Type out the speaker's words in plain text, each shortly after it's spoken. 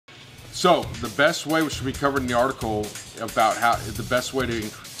So the best way, which should be covered in the article about how the best way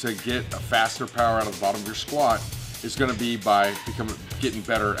to get a faster power out of the bottom of your squat is going to be by getting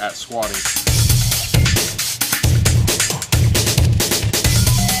better at squatting.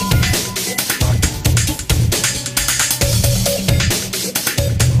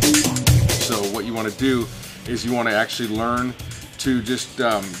 So what you want to do is you want to actually learn to just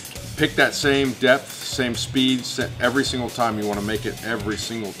pick that same depth, same speed every single time. You want to make it every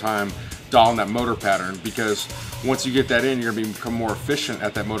single time, dialing that motor pattern, because once you get that in, you're going to become more efficient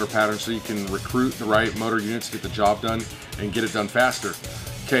at that motor pattern, so you can recruit the right motor units to get the job done and get it done faster.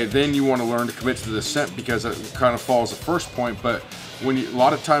 Okay, then you want to learn to commit to the descent, because it kind of follows the first point. But a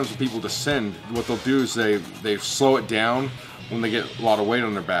lot of times when people descend, what they'll do is they slow it down when they get a lot of weight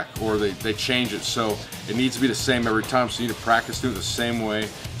on their back, or they change it. So it needs to be the same every time. So you need to practice doing it the same way,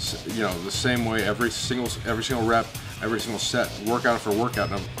 the same way every single rep, every single set, workout after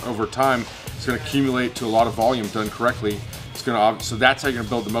workout. And over time, it's going to accumulate to a lot of volume done correctly. So that's how you're going to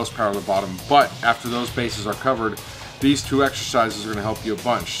build the most power at the bottom. But after those bases are covered, these two exercises are going to help you a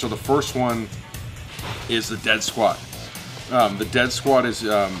bunch. So the first one is the dead squat. The dead squat is,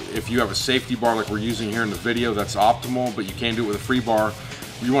 if you have a safety bar like we're using here in the video, that's optimal, but you can do it with a free bar.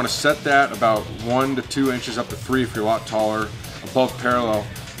 You want to set that about 1 to 2 inches up to 3 if you're a lot taller, above parallel,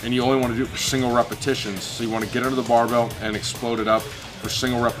 and you only want to do it for single repetitions. So you want to get under the barbell and explode it up for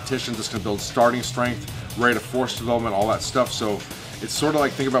single repetitions. It's going to build starting strength, rate of force development, all that stuff. So it's sort of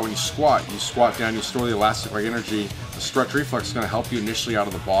like, think about when you squat down, you store the elastic-like energy. The stretch reflex is going to help you initially out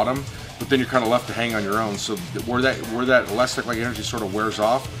of the bottom, but then you're kind of left to hang on your own. So where that elastic-like energy sort of wears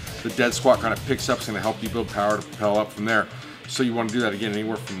off, the dead squat kind of picks up. It's going to help you build power to propel up from there. So you want to do that again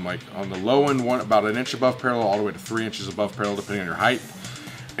anywhere from, like, on the low end, about 1 inch above parallel, all the way to 3 inches above parallel, depending on your height.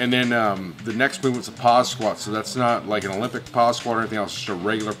 And then the next movement's a pause squat. So that's not like an Olympic pause squat or anything else, just a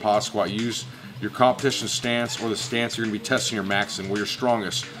regular pause squat. Use your competition stance, or the stance you're going to be testing your max in, where you're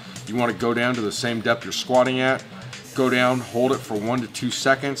strongest. You want to go down to the same depth you're squatting at, go down, hold it for 1 to 2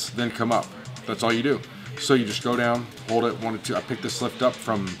 seconds, then come up. That's all you do. So you just go down, hold it 1 to 2. I picked this lift up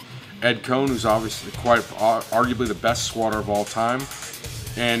from Ed Coan, who's obviously arguably the best squatter of all time.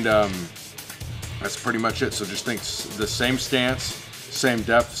 And that's pretty much it. So just think the same stance, same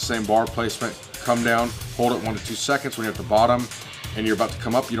depth, same bar placement, come down, hold it 1 to 2 seconds. When you're at the bottom and you're about to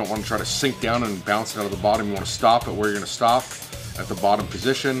come up, you don't want to try to sink down and bounce it out of the bottom. You want to stop at where you're going to stop, at the bottom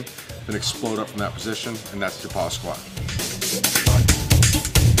position, then explode up from that position, and that's your pause squat.